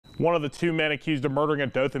One of the two men accused of murdering a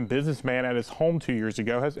Dothan businessman at his home 2 years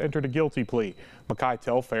ago has entered a guilty plea. Mackay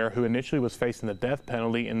Telfair, who initially was facing the death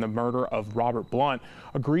penalty in the murder of Robert Blunt,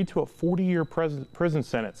 agreed to a 40-year prison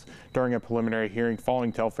sentence. During a preliminary hearing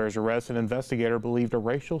following Telfair's arrest, an investigator believed a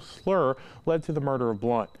racial slur led to the murder of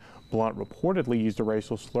Blunt. Blunt reportedly used a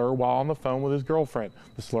racial slur while on the phone with his girlfriend.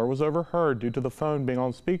 The slur was overheard due to the phone being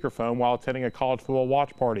on speakerphone while attending a college football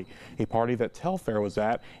watch party, a party that Telfair was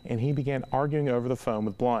at, and he began arguing over the phone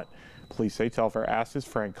with Blunt. Police say Telfair asked his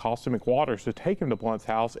friend Costa McWaters to take him to Blunt's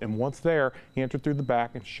house, and once there, he entered through the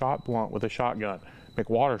back and shot Blunt with a shotgun.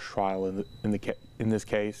 McWaters' trial in this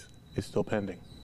case is still pending.